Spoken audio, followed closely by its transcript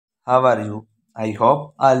How are you? I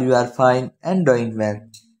hope all you are fine and doing well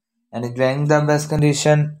and enjoying the best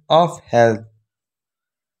condition of health.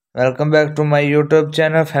 Welcome back to my YouTube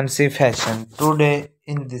channel Fancy Fashion. Today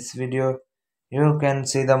in this video you can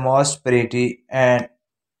see the most pretty and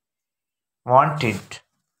wanted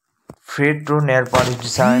fit to nail polish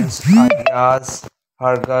designs, ideas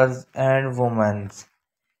for girls and women.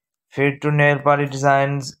 Fit to nail polish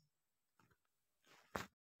designs,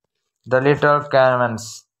 the little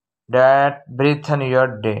canvas that brighten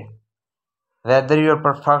your day. Whether you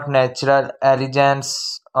prefer natural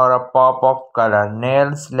elegance or a pop of color,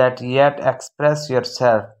 nails let yet express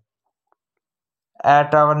yourself.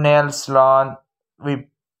 At our nail salon, we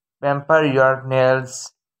pamper your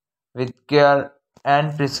nails with care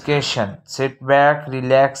and precision. Sit back,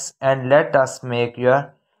 relax, and let us make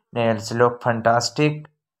your nails look fantastic.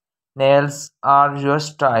 Nails are your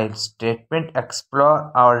style statement. Explore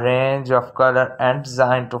our range of color and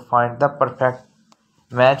design to find the perfect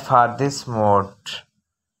match for this mode.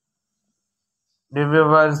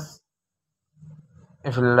 Reviewers,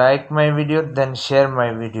 if you like my video, then share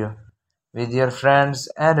my video with your friends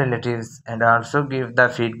and relatives and also give the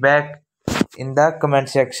feedback in the comment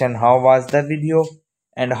section. How was the video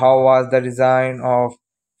and how was the design of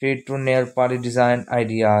feet to nail polish design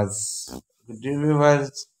ideas?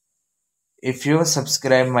 Reviewers, if you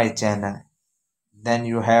subscribe my channel, then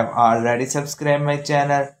you have already subscribed my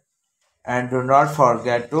channel and do not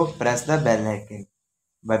forget to press the bell icon.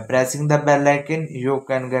 By pressing the bell icon, you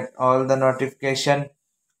can get all the notification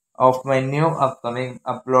of my new upcoming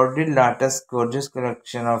uploaded latest gorgeous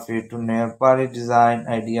collection of to nail polish design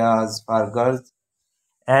ideas for girls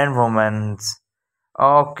and women.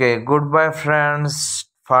 Okay, goodbye friends.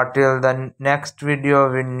 For till the next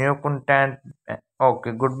video with new content.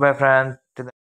 Okay, goodbye friends.